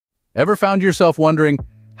Ever found yourself wondering,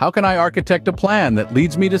 how can I architect a plan that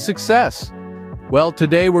leads me to success? Well,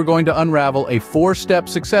 today we're going to unravel a 4-step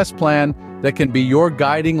success plan that can be your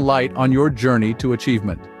guiding light on your journey to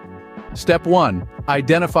achievement. Step 1.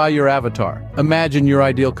 Identify your avatar. Imagine your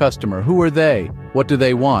ideal customer. Who are they? What do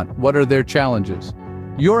they want? What are their challenges?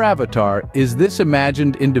 Your avatar is this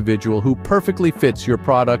imagined individual who perfectly fits your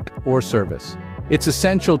product or service. It's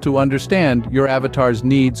essential to understand your avatar's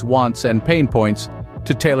needs, wants, and pain points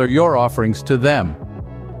to tailor your offerings to them.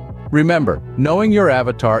 Remember, knowing your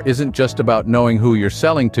avatar isn't just about knowing who you're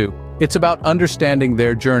selling to, it's about understanding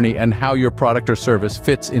their journey and how your product or service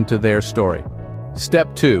fits into their story.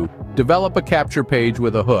 Step 2. Develop a capture page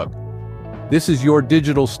with a hook. This is your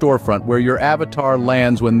digital storefront where your avatar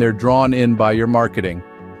lands when they're drawn in by your marketing.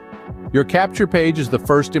 Your capture page is the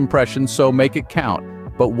first impression, so make it count.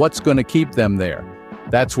 But what's going to keep them there?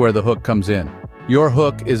 That's where the hook comes in. Your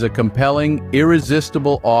hook is a compelling,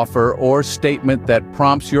 irresistible offer or statement that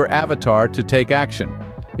prompts your avatar to take action.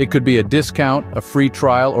 It could be a discount, a free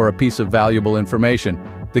trial, or a piece of valuable information.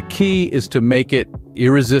 The key is to make it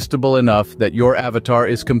irresistible enough that your avatar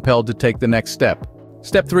is compelled to take the next step.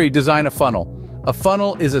 Step 3. Design a funnel. A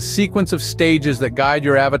funnel is a sequence of stages that guide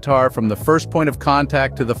your avatar from the first point of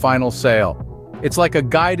contact to the final sale. It's like a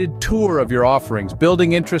guided tour of your offerings,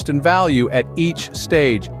 building interest and value at each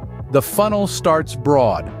stage. The funnel starts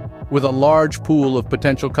broad, with a large pool of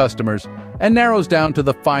potential customers, and narrows down to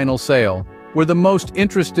the final sale, where the most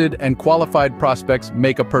interested and qualified prospects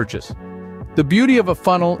make a purchase. The beauty of a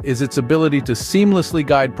funnel is its ability to seamlessly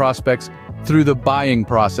guide prospects through the buying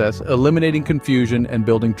process, eliminating confusion and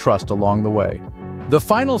building trust along the way. The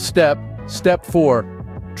final step, Step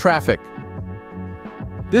 4, traffic.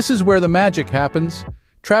 This is where the magic happens.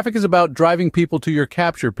 Traffic is about driving people to your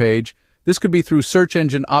capture page. This could be through search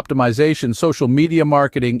engine optimization, social media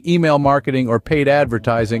marketing, email marketing, or paid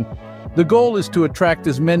advertising. The goal is to attract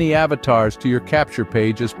as many avatars to your capture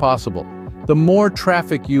page as possible. The more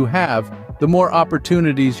traffic you have, the more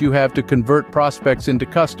opportunities you have to convert prospects into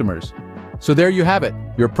customers. So there you have it,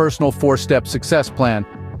 your personal 4-step success plan.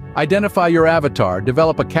 Identify your avatar,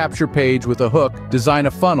 develop a capture page with a hook, design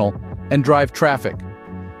a funnel, and drive traffic.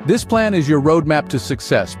 This plan is your roadmap to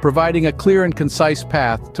success, providing a clear and concise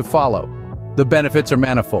path to follow. The benefits are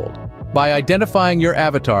manifold. By identifying your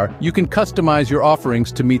avatar, you can customize your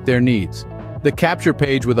offerings to meet their needs. The capture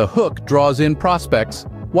page with a hook draws in prospects,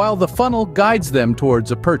 while the funnel guides them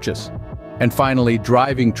towards a purchase. And finally,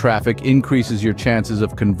 driving traffic increases your chances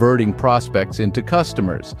of converting prospects into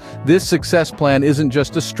customers. This success plan isn't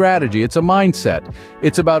just a strategy, it's a mindset.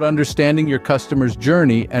 It's about understanding your customer's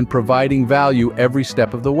journey and providing value every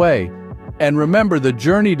step of the way. And remember, the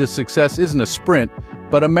journey to success isn't a sprint,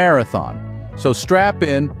 but a marathon. So strap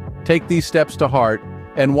in, take these steps to heart,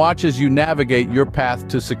 and watch as you navigate your path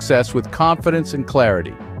to success with confidence and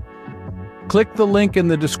clarity. Click the link in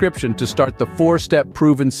the description to start the 4-step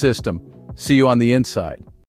proven system. See you on the inside.